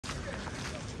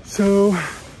So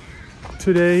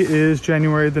today is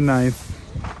January the 9th,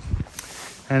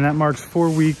 and that marks 4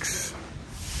 weeks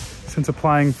since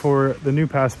applying for the new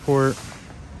passport,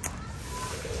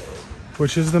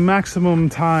 which is the maximum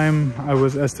time I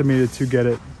was estimated to get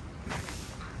it.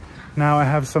 Now I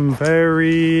have some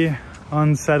very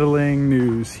unsettling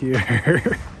news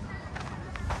here.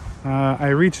 I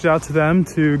reached out to them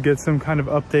to get some kind of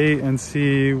update and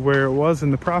see where it was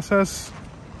in the process.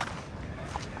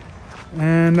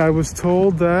 And I was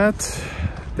told that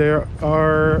there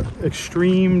are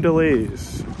extreme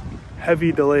delays,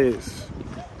 heavy delays,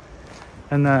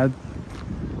 and that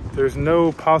there's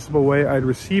no possible way I'd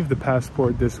receive the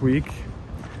passport this week.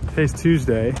 Today's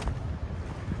Tuesday,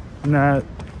 and that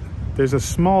there's a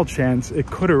small chance it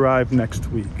could arrive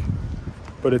next week,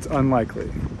 but it's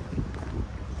unlikely.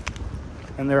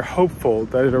 And they're hopeful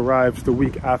that it arrives the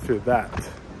week after that.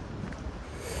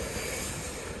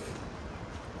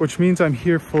 Which means I'm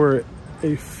here for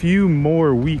a few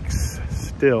more weeks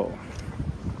still.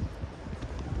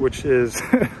 Which is,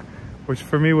 which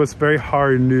for me was very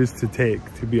hard news to take,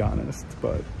 to be honest.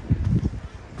 But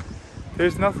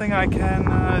there's nothing I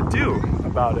can do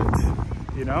about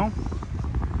it, you know?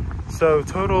 So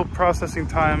total processing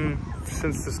time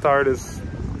since the start is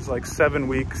like 7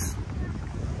 weeks.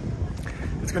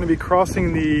 It's gonna be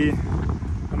crossing the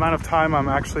amount of time I'm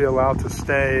actually allowed to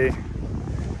stay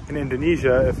in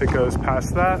Indonesia. If it goes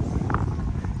past that,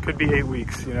 could be 8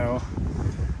 weeks, you know.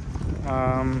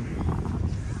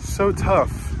 So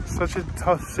tough, such a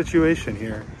tough situation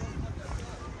here.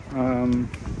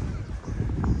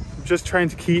 Just trying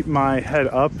to keep my head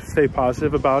up, stay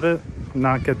positive about it,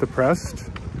 not get depressed.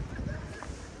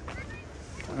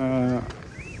 The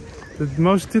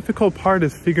most difficult part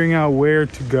is figuring out where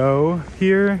to go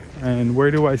here and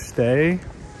where do I stay.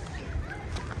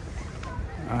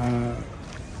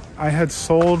 I had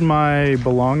sold my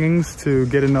belongings to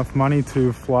get enough money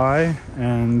to fly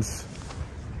and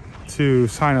to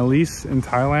sign a lease in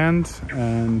Thailand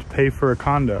and pay for a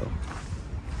condo,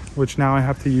 which now I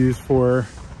have to use for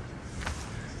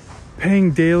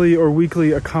paying daily or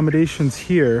weekly accommodations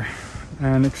here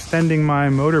and extending my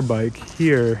motorbike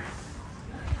here.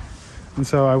 And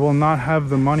so I will not have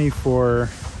the money for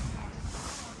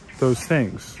those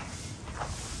things.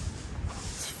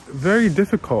 It's very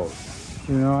difficult.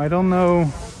 You know, I don't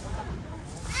know.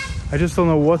 I just don't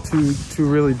know what to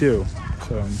really do.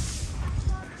 So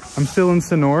I'm still in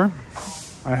Sanur.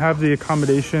 I have the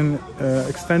accommodation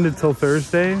extended till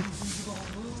Thursday.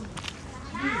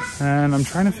 And I'm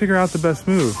trying to figure out the best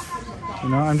move. You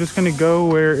know, I'm just gonna go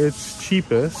where it's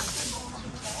cheapest.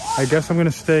 I guess I'm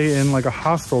gonna stay in like a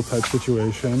hostel type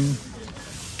situation.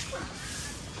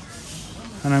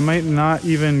 And I might not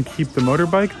even keep the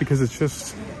motorbike because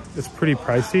it's pretty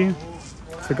pricey.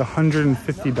 It's like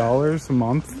 $150 a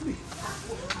month.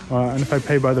 And if I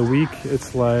pay by the week,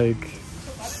 it's like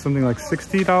something like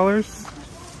 $60,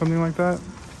 something like that.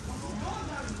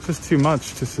 It's just too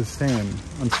much to sustain,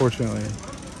 unfortunately.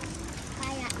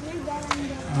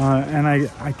 And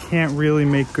I can't really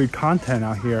make good content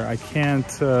out here. I can't,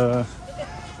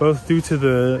 both due to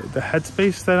the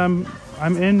headspace that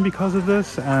I'm in because of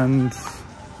this, and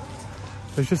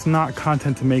there's just not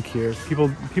content to make here.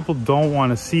 People don't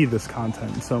want to see this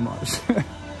content so much.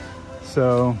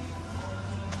 So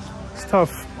it's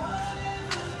tough,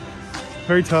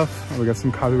 very tough. Oh, we got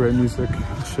some copyright music.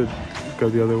 It should go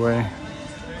the other way.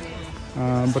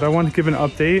 But I want to give an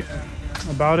update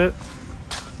about it.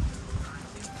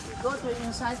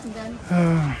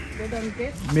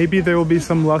 Maybe there will be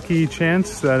some lucky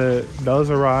chance that it does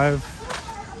arrive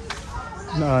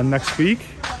next week,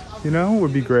 you know,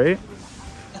 would be great.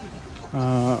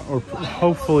 Or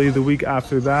hopefully the week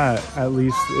after that, at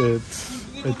least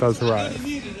it does arrive.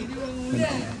 You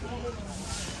know.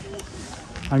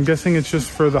 I'm guessing it's just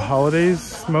for the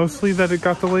holidays mostly that it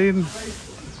got delayed.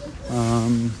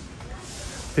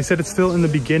 They said it's still in the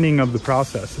beginning of the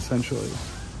process, essentially,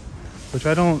 which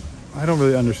I don't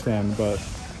really understand, but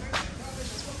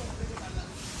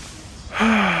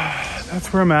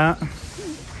that's where I'm at.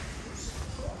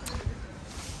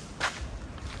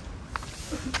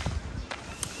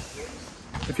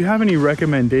 If you have any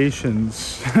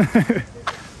recommendations,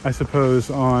 I suppose,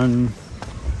 on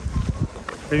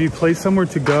maybe place somewhere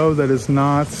to go that is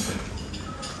not,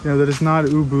 you know, that is not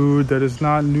Ubud, that is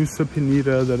not Nusa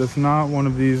Penida, that is not one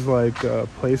of these like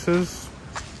places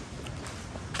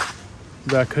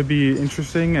that could be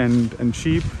interesting and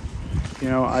cheap. You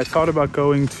know, I thought about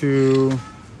going to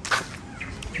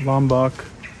Lombok.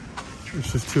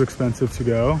 It's just too expensive to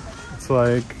go. It's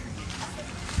like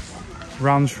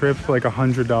round trip like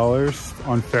 $100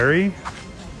 on ferry.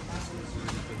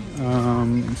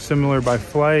 similar by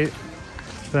flight.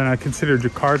 Then I consider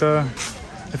Jakarta.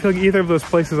 I feel like either of those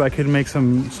places I could make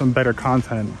some better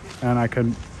content, and I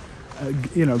could,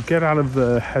 you know, get out of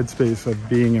the headspace of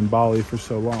being in Bali for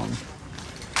so long.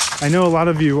 I know a lot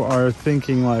of you are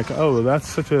thinking like, oh, that's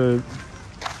such a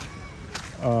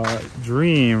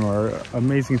dream or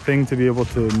amazing thing to be able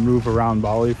to move around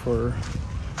Bali for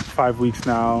 5 weeks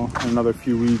now, and another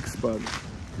few weeks, but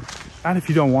not if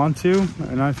you don't want to,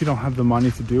 and not if you don't have the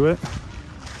money to do it.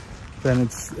 Then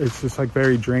it's just like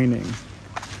very draining.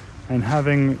 And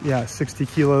having 60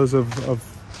 kilos of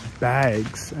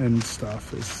bags and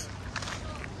stuff is,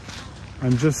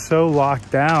 I'm just so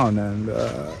locked down and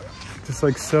just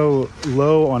like so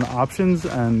low on options,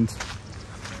 and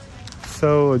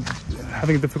so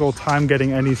having a difficult time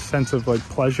getting any sense of like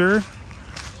pleasure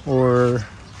or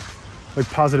like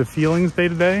positive feelings day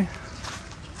to day.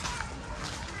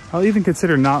 I'll even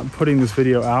consider not putting this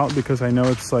video out because I know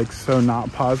it's like so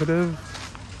not positive,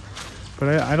 but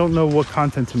I don't know what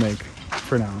content to make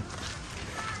for now.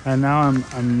 And now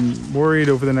I'm worried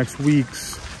over the next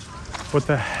weeks, what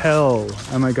the hell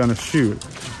am I gonna shoot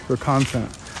for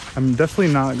content? I'm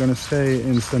definitely not gonna stay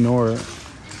in Sanur.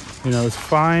 You know, it's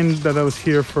fine that I was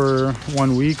here for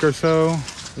 1 week or so,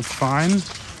 it's fine,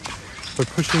 but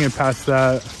pushing it past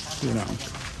that, you know,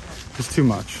 is too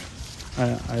much.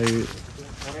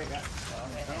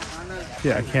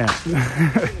 I can't.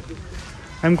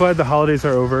 I'm glad the holidays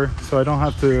are over, so I don't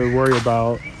have to worry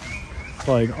about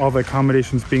like all the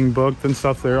accommodations being booked and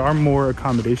stuff. There are more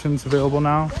accommodations available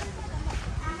now.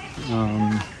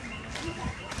 I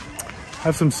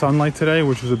have some sunlight today,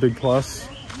 which is a big plus.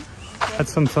 Had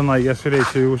some sunlight yesterday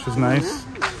too, which is nice.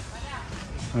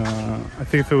 I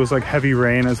think if it was like heavy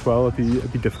rain as well,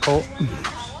 it'd be difficult.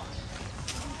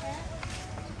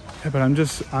 Yeah, but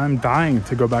I'm dying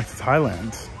to go back to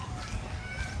Thailand.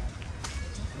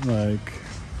 Like,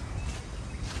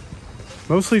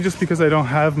 mostly just because I don't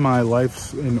have my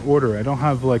life in order. I don't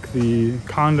have like the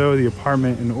condo, the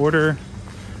apartment in order,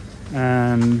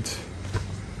 and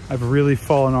I've really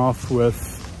fallen off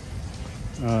with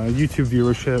YouTube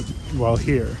viewership while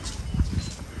here.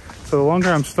 So the longer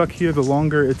I'm stuck here, the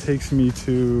longer it takes me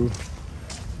to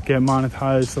get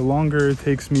monetized, the longer it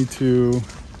takes me to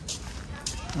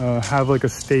have like a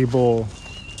stable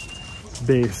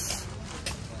base,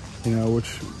 you know,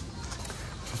 which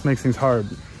just makes things hard.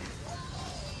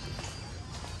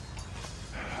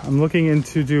 I'm looking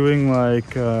into doing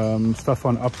like stuff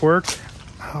on Upwork.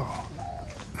 Oh.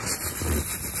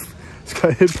 Just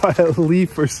got hit by a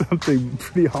leaf or something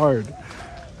pretty hard.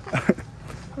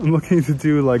 I'm looking to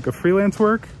do like a freelance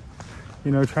work,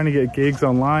 you know, trying to get gigs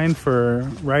online for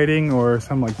writing or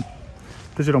some like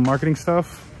digital marketing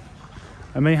stuff.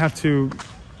 I may have to,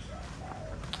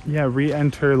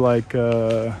 re-enter like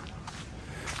trying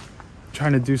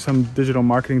to do some digital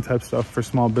marketing type stuff for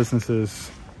small businesses,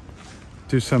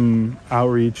 do some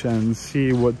outreach and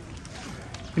see what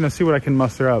I can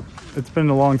muster up. It's been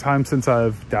a long time since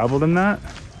I've dabbled in that.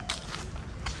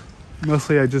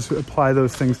 Mostly I just apply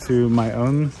those things to my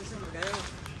own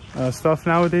stuff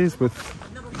nowadays with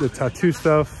the tattoo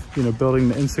stuff, you know, building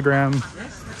the Instagram.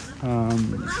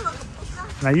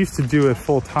 And I used to do it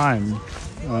full time,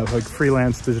 like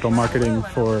freelance digital marketing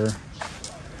for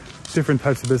different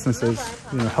types of businesses,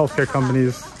 you know, healthcare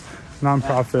companies,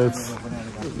 nonprofits,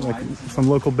 like some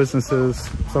local businesses,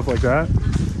 stuff like that.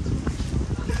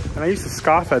 And I used to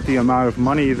scoff at the amount of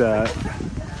money that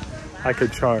I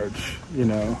could charge, you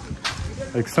know.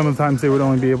 Like sometimes they would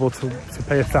only be able to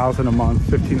pay $1,000 a month,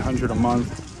 $1,500 a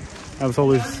month. I was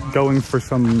always going for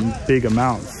some big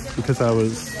amounts because I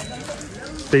was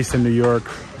based in New York,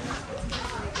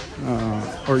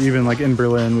 or even like in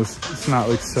Berlin. It's not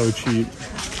like so cheap.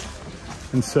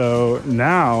 And so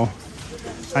now,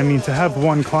 I mean, to have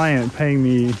one client paying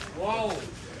me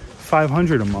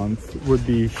 $500 a month would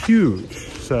be huge.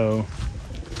 So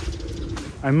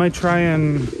I might try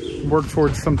and work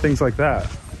towards some things like that.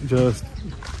 Just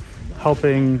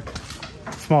helping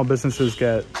small businesses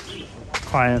get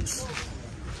clients,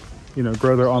 you know,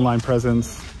 grow their online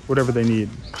presence, whatever they need.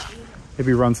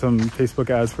 Maybe run some Facebook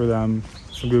ads for them,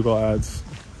 some Google ads.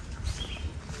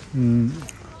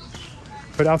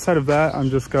 But outside of that, I'm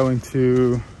just going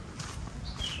to,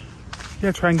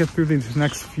 try and get through these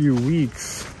next few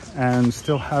weeks and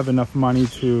still have enough money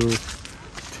to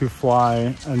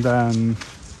fly and then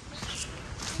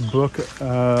book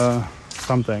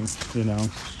something, you know.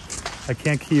 I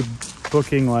can't keep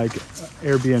booking like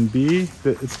Airbnb.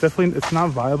 It's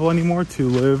not viable anymore to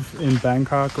live in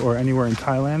Bangkok or anywhere in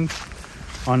Thailand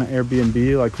on an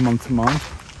Airbnb like month to month.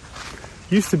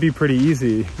 Used to be pretty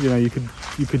easy, you know. You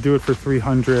could do it for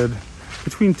 $300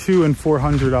 between $200 and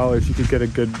 $400 you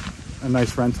could get a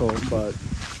nice rental, but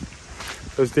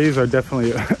those days are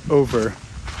definitely over.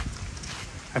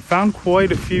 I found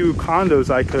quite a few condos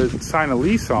I could sign a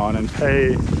lease on and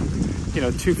pay, you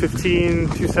know, $215,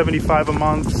 $275 a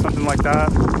month, something like that.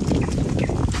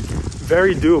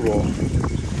 Very doable.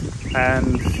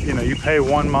 And you know, you pay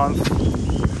 1 month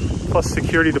plus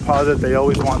security deposit. They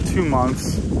always want 2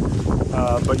 months,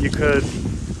 but you could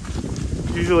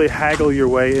usually haggle your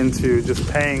way into just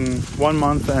paying 1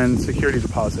 month and security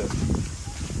deposit.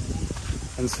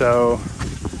 And so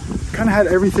kind of had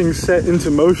everything set into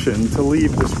motion to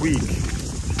leave this week.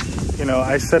 You know,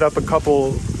 I set up a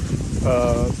couple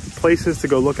places to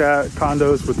go look at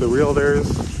condos with the realtors.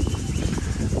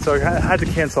 So I had to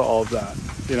cancel all of that.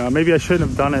 You know, maybe I shouldn't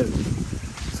have done it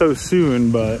so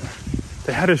soon, but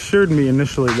they had assured me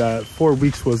initially that 4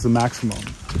 weeks was the maximum.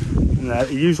 And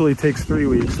that it usually takes 3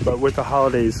 weeks, but with the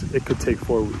holidays, it could take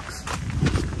 4 weeks.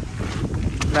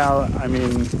 Now, I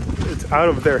mean, it's out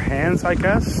of their hands, I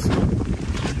guess.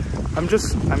 I'm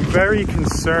very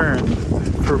concerned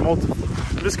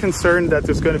I'm just concerned that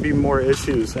there's going to be more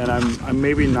issues, and I'm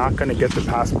maybe not going to get the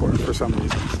passport for some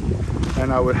reason.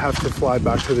 And I would have to fly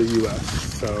back to the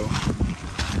US. So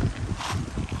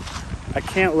I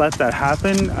can't let that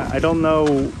happen. I don't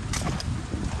know.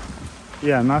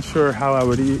 Yeah, I'm not sure how I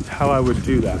would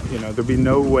do that. You know, there'd be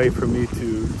no way for me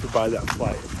to buy that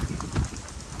flight.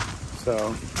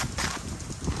 So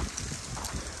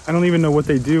I don't even know what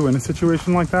they do in a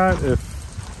situation like that.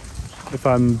 If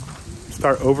I'm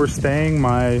start overstaying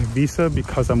my visa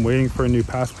because I'm waiting for a new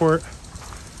passport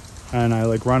and I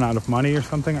like run out of money or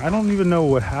something, I don't even know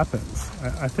what happens.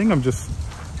 I think I'm just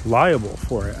liable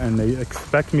for it, and they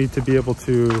expect me to be able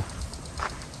to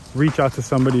reach out to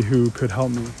somebody who could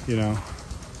help me, you know.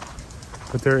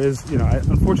 But there is, you know,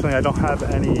 unfortunately I don't have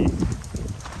any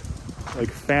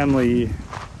like family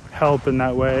help in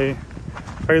that way.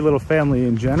 Very little family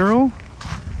in general,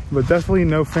 but definitely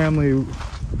no family.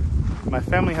 My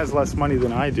family has less money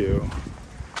than I do,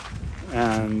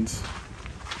 and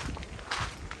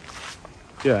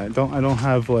yeah, I don't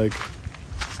have like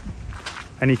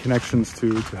any connections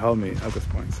to help me at this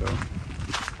point. So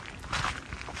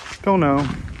don't know.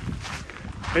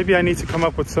 Maybe I need to come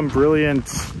up with some brilliant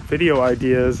video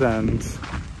ideas, and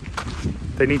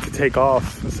they need to take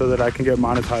off so that I can get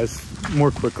monetized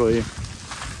more quickly.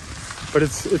 But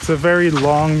it's a very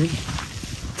long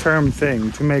term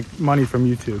thing to make money from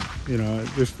YouTube. You know,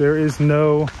 there is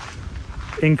no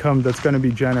income that's going to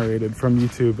be generated from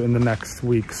YouTube in the next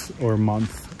weeks or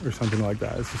month or something like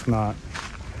that. It's just not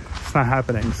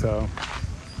happening. So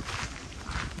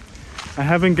I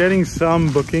have been getting some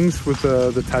bookings with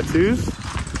the tattoos,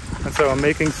 and so I'm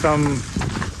making some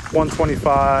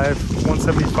 $125,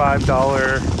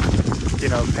 $175, you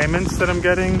know, payments that I'm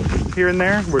getting here and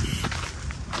there, which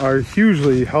are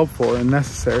hugely helpful and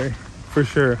necessary for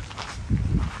sure.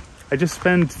 I just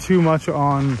spend too much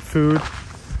on food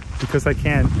because I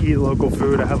can't eat local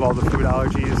food. I have all the food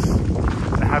allergies.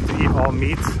 I have to eat all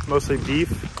meat, mostly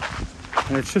beef,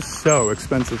 and it's just so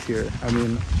expensive here. I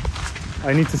mean,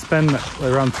 I need to spend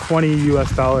around $20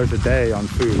 US a day on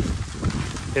food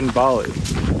in Bali,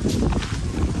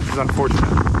 which is unfortunate.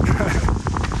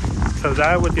 So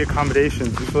that with the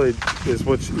accommodations usually is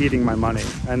what's eating my money,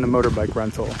 and the motorbike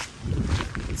rental.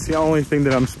 It's the only thing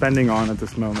that I'm spending on at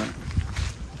this moment.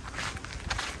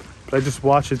 But I just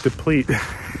watch it deplete.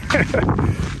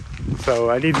 So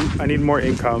I need more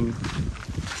income.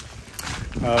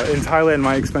 In Thailand,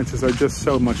 my expenses are just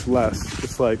so much less.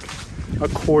 It's like a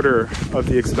quarter of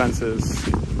the expenses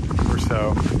or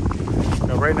so. You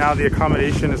know, right now the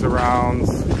accommodation is around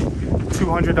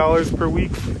 $200 per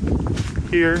week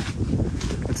here.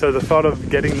 And so the thought of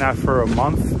getting that for a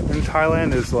month in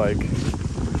Thailand is like,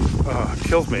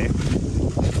 kills me.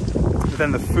 But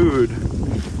then the food,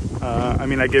 I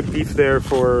mean, I get beef there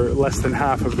for less than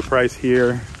half of the price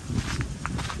here.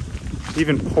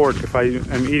 Even pork, if I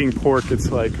am eating pork, it's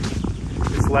like,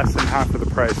 it's less than half of the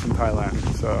price in Thailand.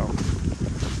 So,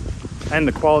 and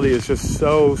the quality is just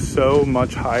so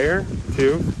much higher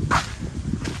too.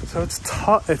 So it's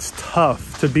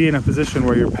tough to be in a position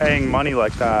where you're paying money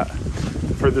like that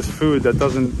for this food that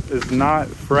is not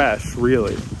fresh,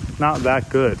 really, not that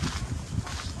good,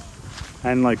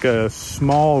 and like a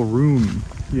small room,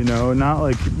 you know, not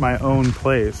like my own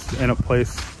place, in a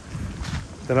place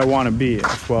that I want to be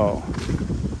as well.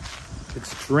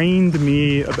 It's drained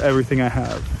me of everything I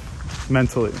have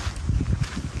mentally.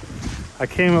 I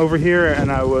came over here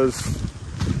and I was,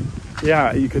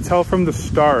 yeah, you could tell from the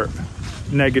start,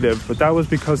 negative, but that was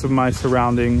because of my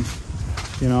surroundings.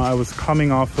 You know, I was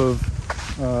coming off of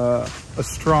a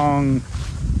strong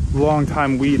long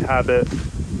time weed habit,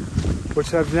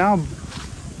 which I've now,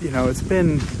 you know, it's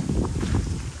been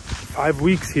 5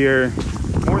 weeks here,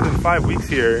 more than 5 weeks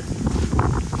here.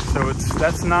 So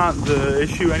that's not the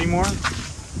issue anymore.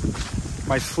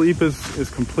 My sleep is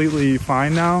completely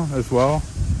fine now as well.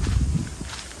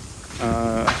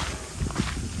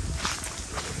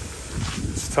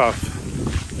 It's tough.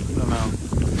 I don't know.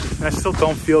 And I still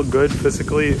don't feel good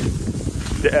physically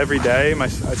every day. I'd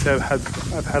say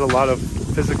I've had a lot of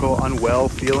physical unwell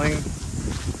feeling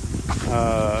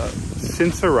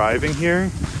since arriving here.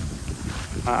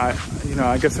 I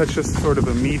guess that's just sort of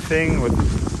a me thing with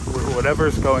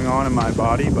whatever's going on in my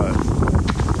body, but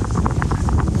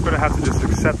I'm gonna have to just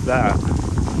accept that.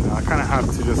 You know, I kind of have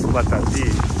to just let that be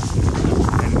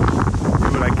and do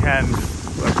what I can,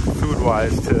 like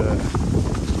food-wise, to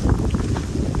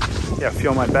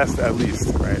feel my best at least,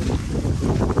 right?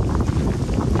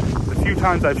 The few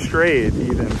times I've strayed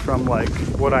even from like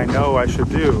what I know I should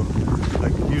do,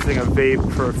 like using a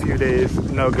vape for a few days,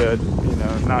 no good, you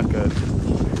know, not good.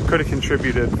 Could have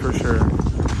contributed for sure.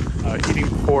 Eating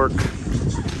pork,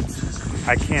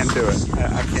 I can't do it.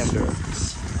 I can't do it.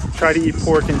 Try to eat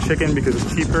pork and chicken because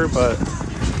it's cheaper, but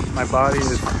my body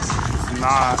is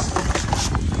not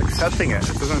accepting it.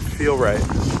 It doesn't feel right,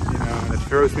 you know, and it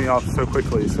throws me off so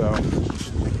quickly, so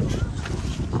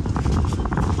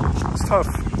it's tough.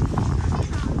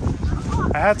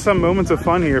 I had some moments of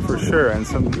fun here for sure, and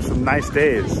some nice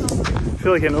days. I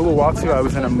feel like in Uluwatu I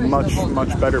was in a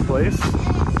much better place.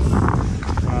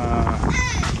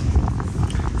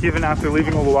 Even after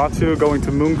leaving Uluwatu, going to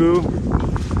Mungu,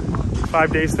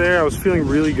 5 days there, I was feeling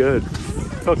really good.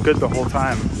 Felt good the whole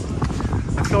time.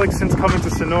 I feel like since coming to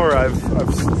Sanur, I've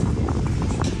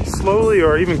slowly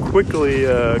or even quickly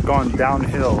gone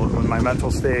downhill in my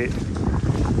mental state.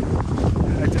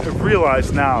 I've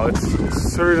realized now it's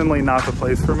certainly not the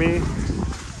place for me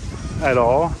at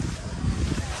all.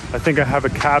 I think I have a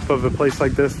cap of a place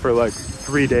like this for like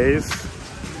 3 days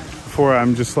before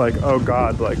I'm just like, oh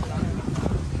God, like,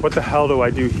 what the hell do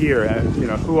I do here? And, you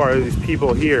know, who are these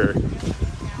people here?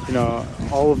 You know,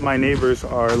 all of my neighbors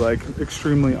are like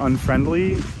extremely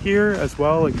unfriendly here as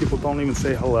well. Like people don't even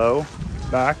say hello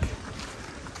back.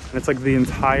 And it's like the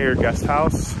entire guest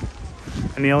house.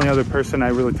 And the only other person I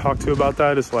really talk to about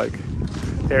that is like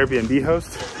the Airbnb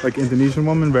host, like Indonesian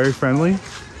woman, very friendly.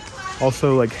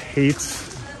 Also like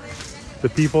hates the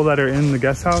people that are in the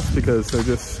guest house because they're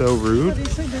just so rude.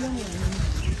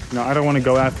 You know, I don't want to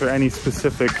go after any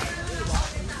specific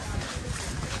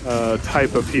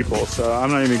type of people, so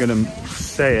I'm not even going to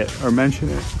say it or mention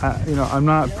it. You know, I'm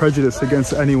not prejudiced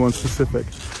against anyone specific.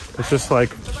 It's just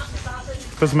like,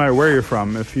 it doesn't matter where you're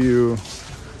from. If you're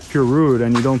rude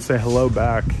and you don't say hello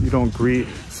back, you don't greet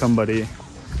somebody,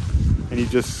 and you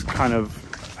just kind of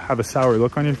have a sour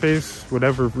look on your face,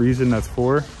 whatever reason that's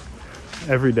for,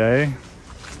 every day,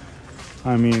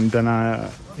 I mean, then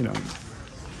you know,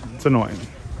 it's annoying.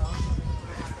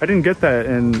 I didn't get that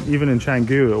even in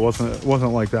Canggu. It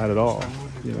wasn't like that at all.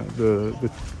 You know,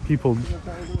 the people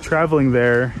traveling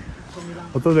there,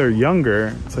 although they're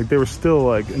younger, it's like they were still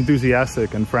like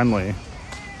enthusiastic and friendly.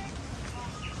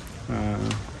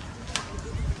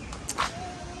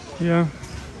 Yeah.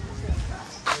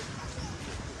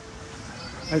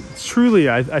 Truly,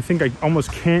 I think I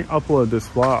almost can't upload this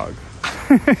vlog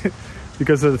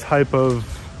because of the type of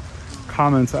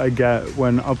comments I get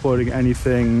when uploading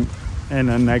anything in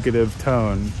a negative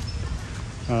tone,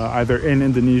 either in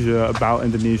Indonesia, about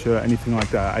Indonesia, anything like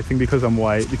that. I think because I'm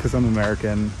white, because I'm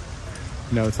American,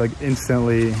 you know, it's like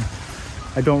instantly,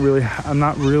 I'm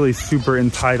not really super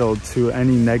entitled to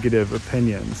any negative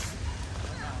opinions.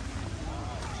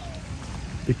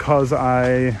 Because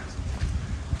I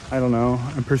don't know,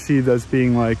 I'm perceived as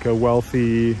being like a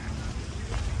wealthy,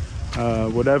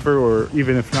 whatever, or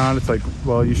even if not, it's like,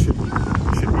 well, you should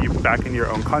be back in your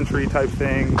own country type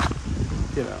thing.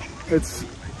 You know,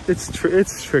 it's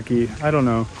tricky. I don't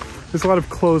know. There's a lot of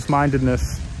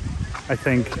closed-mindedness, I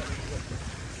think,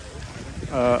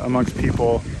 amongst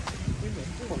people.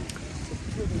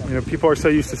 You know, people are so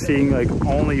used to seeing like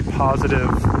only positive,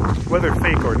 whether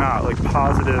fake or not, like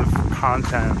positive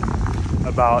content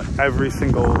about every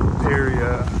single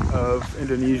area of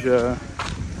Indonesia,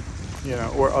 you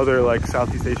know, or other like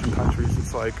Southeast Asian countries.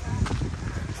 It's like,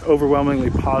 it's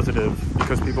overwhelmingly positive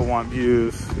because people want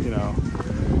views, you know.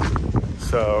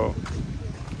 So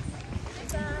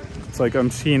it's like I'm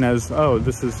seen as, oh,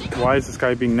 why is this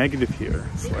guy being negative here?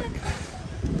 It's like,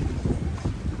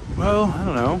 well, I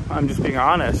don't know. I'm just being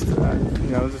honest. You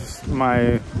know, this is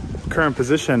my current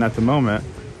position at the moment.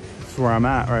 This is where I'm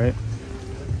at, right?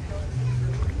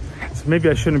 So maybe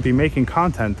I shouldn't be making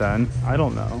content then. I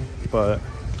don't know. But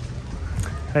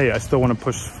hey, I still want to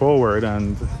push forward,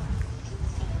 and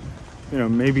you know,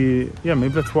 maybe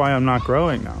that's why I'm not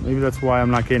growing now. Maybe that's why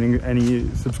I'm not gaining any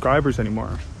subscribers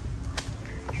anymore.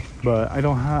 But I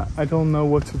don't know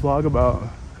what to vlog about.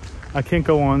 I can't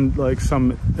go on like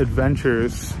some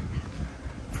adventures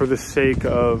for the sake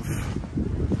of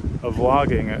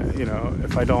vlogging, you know,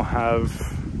 if I don't have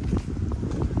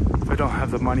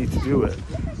the money to do it.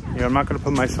 You know, I'm not going to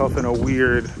put myself in a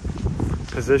weird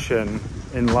position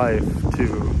in life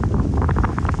to,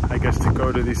 I guess, to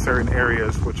go to these certain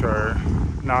areas which are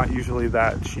not usually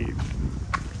that cheap.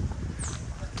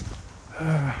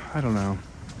 I don't know.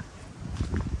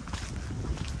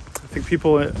 I think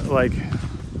people, like,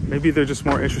 maybe they're just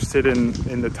more interested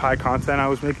in the Thai content I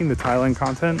was making, the Thailand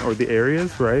content, or the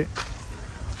areas, right?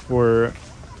 Or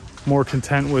more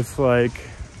content with, like,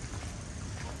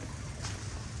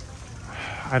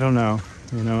 I don't know.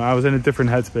 You know, I was in a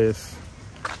different headspace.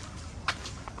 I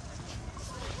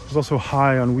was also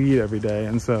high on weed every day,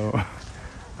 and so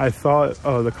I thought,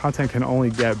 oh, the content can only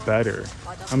get better.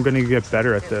 I'm gonna get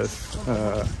better at this.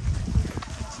 I'm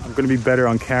gonna be better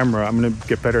on camera. I'm gonna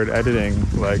get better at editing.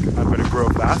 Like, I'm gonna grow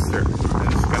faster. And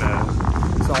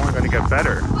it's only gonna get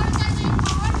better.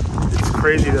 It's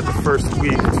crazy that the first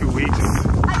week, 2 weeks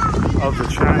of the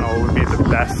channel would be the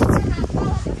best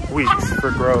weeks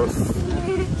for growth.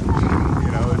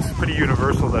 You know, it's pretty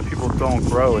universal that people don't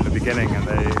grow in the beginning and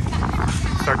they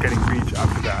start getting reach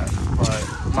after that. But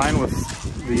mine was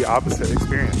the opposite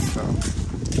experience, so.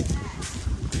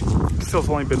 Still, it's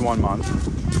only been 1 month.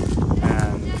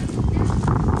 And,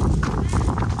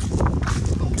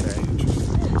 okay,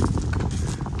 interesting.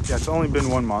 Yeah, it's only been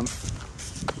 1 month.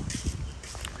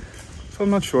 So I'm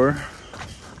not sure.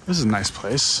 This is a nice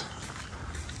place.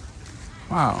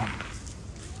 Wow.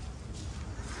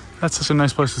 That's such a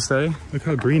nice place to stay. Look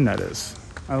how green that is.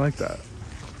 I like that.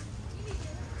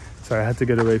 Sorry, I had to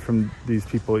get away from these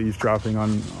people eavesdropping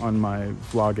on my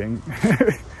vlogging.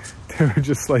 They were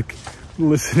just like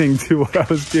listening to what I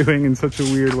was doing in such a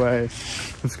weird way. I'm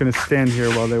just gonna stand here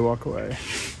while they walk away.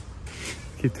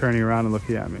 Keep turning around and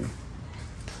looking at me.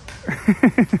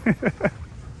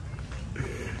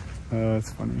 Oh,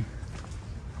 that's funny.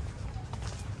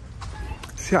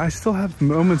 See, I still have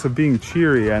moments of being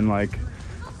cheery and like,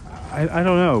 I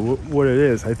don't know what it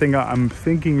is. I think I'm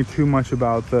thinking too much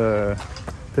about the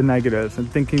negatives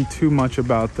and thinking too much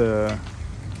about the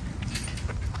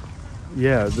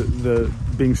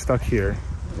being stuck here.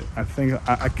 I think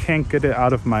I can't get it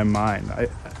out of my mind.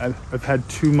 I've had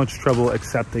too much trouble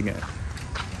accepting it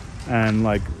and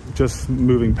like just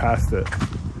moving past it.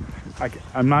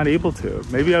 I'm not able to.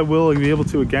 Maybe I will be able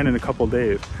to again in a couple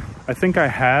days. I think I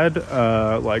had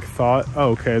like thought,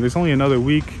 oh, okay, there's only another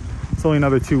week. It's only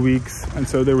another 2 weeks. And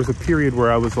so there was a period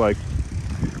where I was like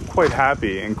quite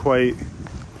happy and quite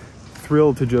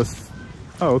thrilled to just,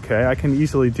 oh, okay, I can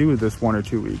easily do this 1 or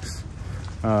 2 weeks.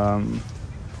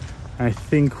 I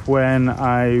think when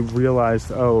I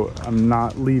realized, oh, I'm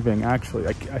not leaving,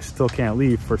 actually, I still can't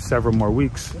leave for several more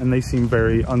weeks. And they seem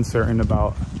very uncertain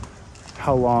about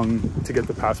how long to get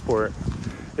the passport.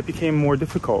 It became more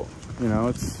difficult, you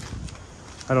know,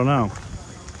 I don't know.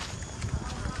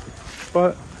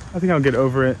 But I think I'll get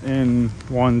over it in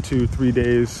 1, 2, 3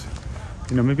 days.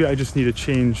 You know, maybe I just need to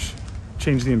change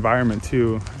the environment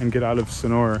too and get out of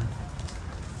Sanur.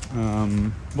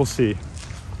 We'll see.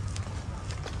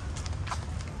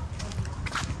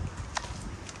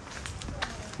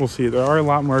 We'll see. There are a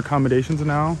lot more accommodations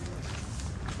now,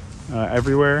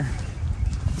 everywhere.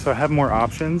 So I have more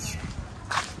options.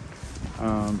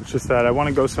 It's just that I want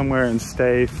to go somewhere and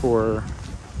stay for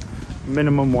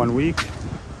minimum 1 week.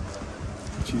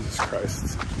 Jesus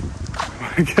Christ.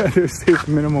 I gotta stay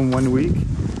for minimum 1 week.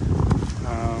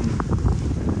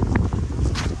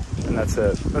 And that's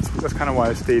it. That's kind of why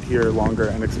I stayed here longer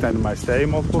and extended my stay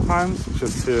multiple times.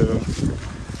 Just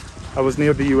I was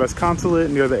near the US consulate,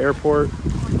 near the airport.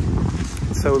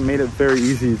 So it made it very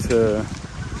easy to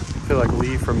like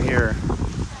leave from here.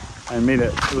 And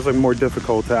it was like more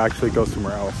difficult to actually go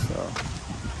somewhere else. So.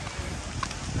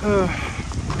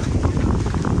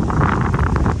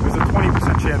 There's a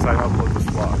 20% chance I upload this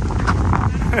vlog.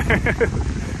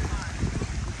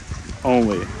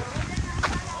 Only.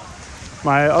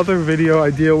 My other video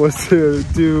idea was to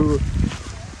do,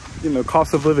 you know,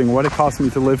 cost of living, what it cost me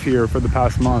to live here for the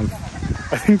past month.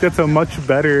 I think that's a much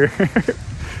better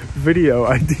video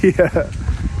idea.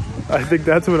 I think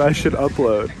that's what I should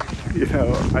upload. You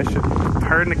know, I should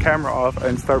turn the camera off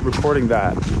and start recording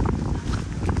that.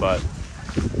 But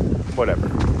whatever.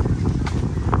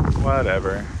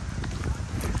 Whatever.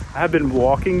 I have been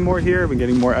walking more here. I've been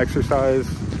getting more exercise.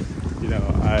 You know,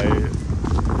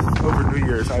 over New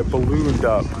years, I ballooned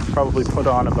up, probably put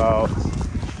on about,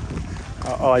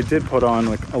 I did put on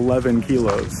like 11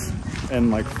 kilos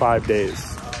in like 5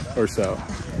 days or so.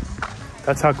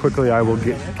 That's how quickly I will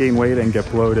gain weight and get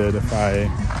bloated if I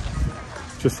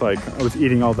just like, I was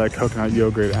eating all that coconut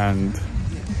yogurt and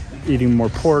eating more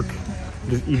pork,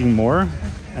 just eating more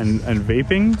and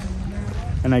vaping.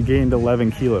 And I gained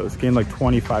 11 kilos, gained like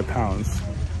 25 pounds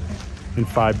in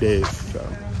 5 days, so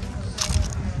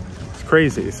it's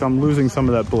crazy. So I'm losing some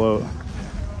of that bloat.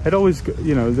 It always,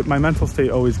 you know, my mental state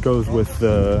always goes with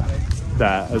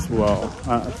that as well.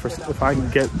 If I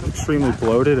get extremely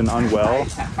bloated and unwell,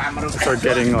 I start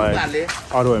getting like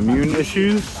autoimmune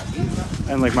issues,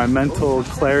 and like my mental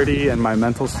clarity and my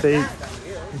mental state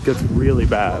gets really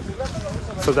bad.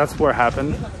 So that's what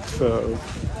happened. So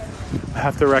I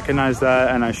have to recognize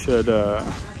that, and I should,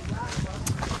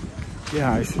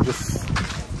 yeah, I should just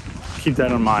keep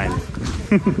that in mind.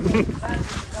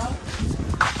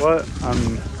 But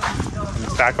I'm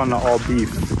back on the all beef,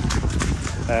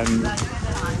 and you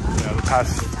know, the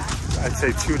past, I'd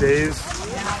say 2 days,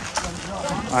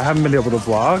 I haven't been able to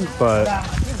vlog, but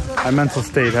my mental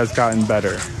state has gotten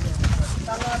better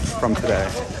from today.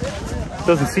 It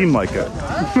doesn't seem like it.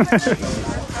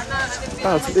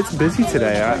 Oh, it's busy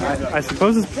today. I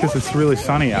suppose it's because it's really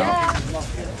sunny out.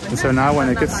 And so now when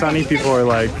it gets sunny, people are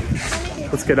like,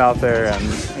 let's get out there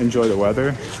and enjoy the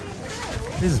weather.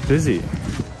 It is busy.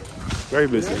 Very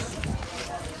busy.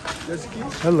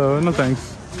 Hello, no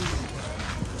thanks.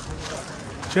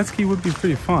 Jet ski would be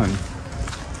pretty fun.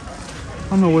 I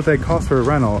don't know what they cost for a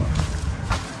rental.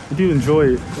 I do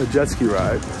enjoy a jet ski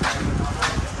ride.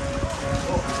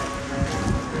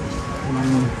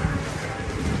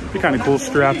 It'd be kind of cool,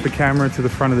 strap the camera to the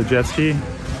front of the jet ski.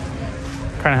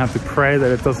 Kind of have to pray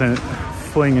that it doesn't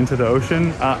fling into the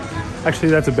ocean.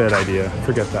 Actually, that's a bad idea.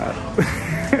 Forget that.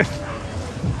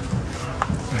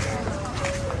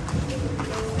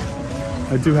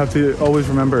 I do have to always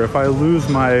remember, if I lose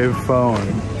my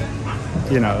phone,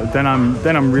 you know, then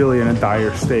I'm really in a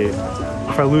dire state.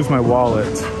 If I lose my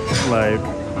wallet, like,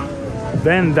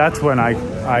 then that's when I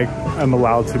am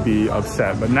allowed to be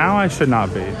upset. But now I should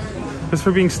not be. Just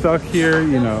for being stuck here,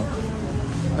 you know,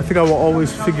 I think I will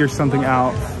always figure something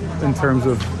out in terms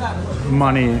of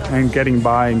money and getting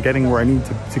by and getting where I need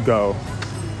to go.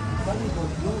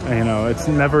 And, you know, it's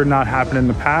never not happened in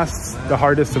the past. The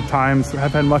hardest of times,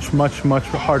 I've had much, much, much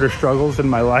harder struggles in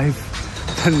my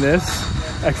life than this,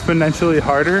 exponentially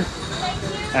harder.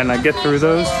 And I get through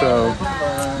those, so,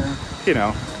 you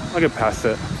know, I'll get past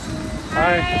it.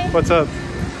 Hi, what's up?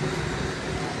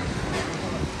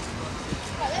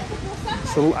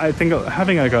 So I think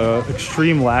having like a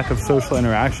extreme lack of social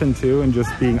interaction too, and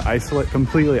just being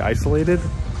completely isolated,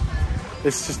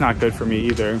 it's just not good for me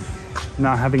either.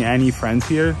 Not having any friends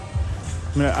here.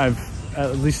 I mean, I've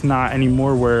at least not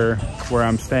anymore where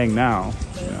I'm staying now.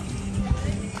 You know.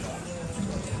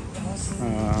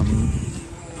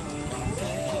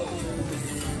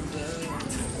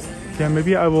 Yeah,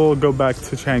 maybe I will go back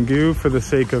to Canggu for the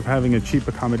sake of having a cheap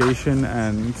accommodation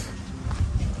and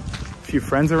a few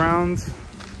friends around.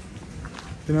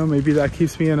 You know, maybe that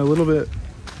keeps me in a little bit,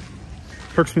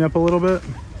 perks me up a little bit.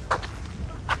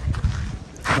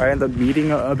 I end up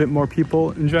meeting a bit more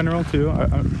people in general too.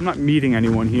 I'm not meeting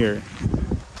anyone here.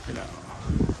 You know,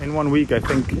 in 1 week, I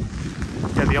think,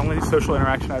 yeah, the only social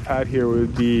interaction I've had here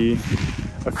would be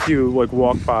a few like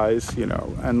walk-bys, you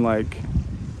know, and like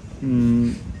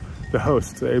the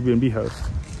host, the Airbnb host,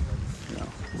 you know,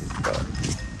 but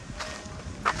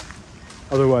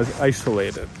otherwise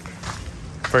isolated,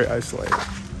 very isolated.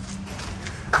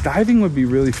 Diving would be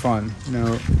really fun, you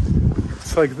know.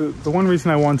 It's like the one reason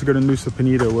I wanted to go to Nusa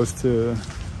Penida was to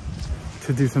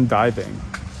do some diving.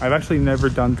 I've actually never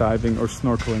done diving or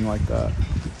snorkeling like that.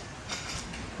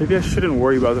 Maybe I shouldn't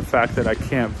worry about the fact that I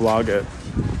can't vlog it.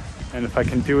 And if I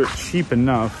can do it cheap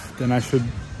enough, then I should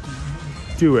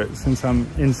do it, since I'm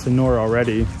in Sanur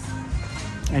already.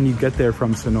 And you get there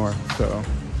from Sanur, so.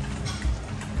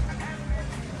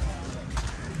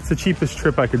 It's the cheapest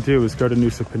trip I could do is go to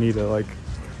Nusa Penida. Like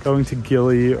going to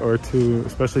Gili or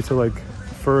especially to like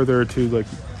further to like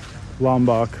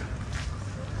Lombok,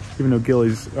 even though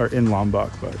Gili's are in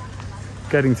Lombok, but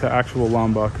getting to actual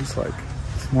Lombok is like,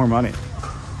 it's more money.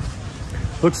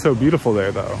 Looks so beautiful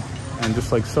there though, and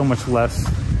just like so much less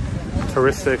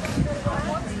touristic.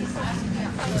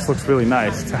 This looks really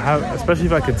nice to have, especially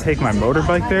if I could take my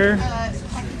motorbike there.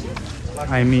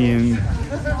 I mean,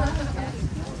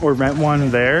 or rent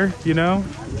one there, you know?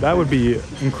 That would be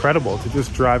incredible to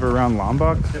just drive around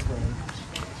Lombok.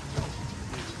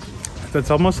 That's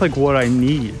almost like what I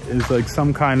need, is like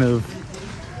some kind of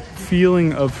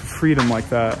feeling of freedom like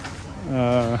that.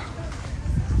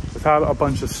 without a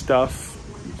bunch of stuff,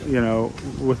 you know,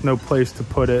 with no place to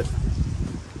put it.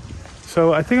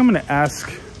 So I think I'm gonna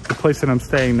ask the place that I'm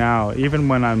staying now, even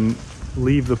when I'm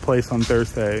leave the place on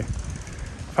Thursday,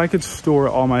 if I could store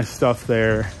all my stuff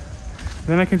there,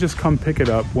 then I can just come pick it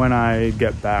up when I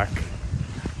get back,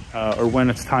 or when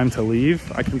it's time to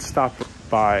leave. I can stop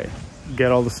by,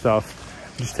 get all the stuff,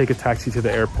 and just take a taxi to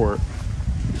the airport.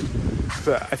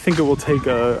 But I think it will take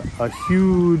a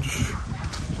huge,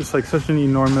 just like such an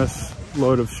enormous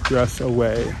load of stress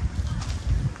away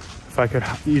if I could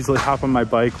easily hop on my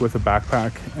bike with a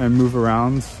backpack and move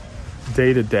around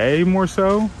day to day more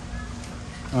so.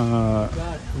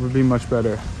 Would be much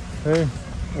better. Hey,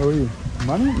 how are you?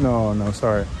 Money? No,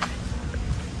 sorry.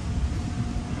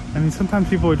 I mean, sometimes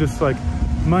people are just like,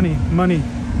 money.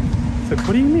 It's like,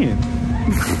 what do you mean?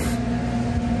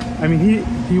 I mean,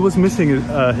 he was missing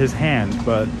his hand,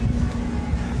 but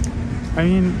I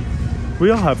mean, we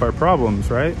all have our problems,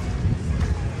 right?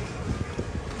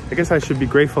 I guess I should be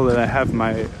grateful that I have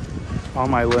all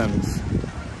my limbs,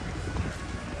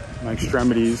 my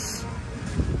extremities,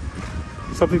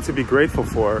 something to be grateful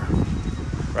for,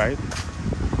 right?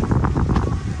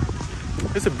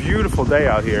 It's a beautiful day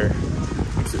out here.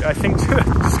 I think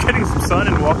just getting some sun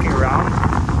and walking around.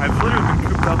 I've literally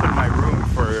been cooped up in my room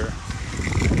for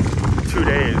 2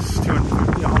 days,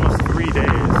 almost 3 days.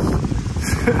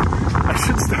 I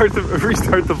should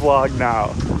restart the vlog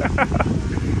now.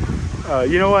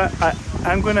 You know what?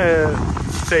 I'm gonna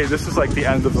say this is like the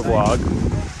end of the vlog.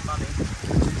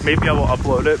 Maybe I will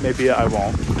upload it, maybe I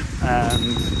won't.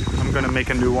 And I'm gonna make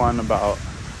a new one about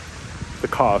the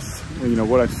costs, you know,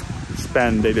 what I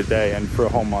spend day to day and for a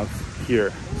whole month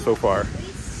here so far.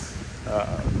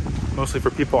 Mostly for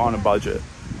people on a budget,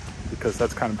 because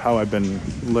that's kind of how I've been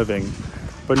living,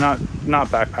 but not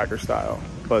backpacker style,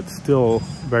 but still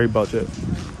very budget.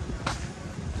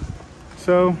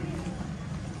 So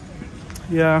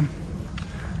yeah,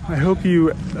 I hope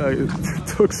you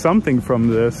took something from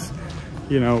this,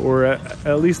 you know, or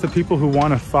at least the people who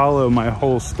want to follow my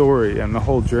whole story and the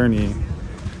whole journey.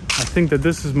 I think that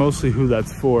this is mostly who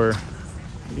that's for,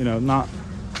 you know,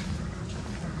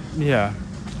 yeah,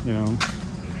 you know,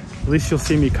 at least you'll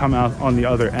see me come out on the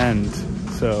other end,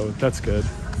 so that's good,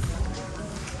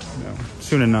 you know,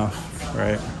 soon enough,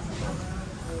 right?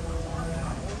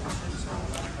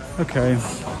 Okay,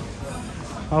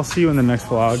 I'll see you in the next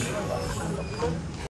vlog.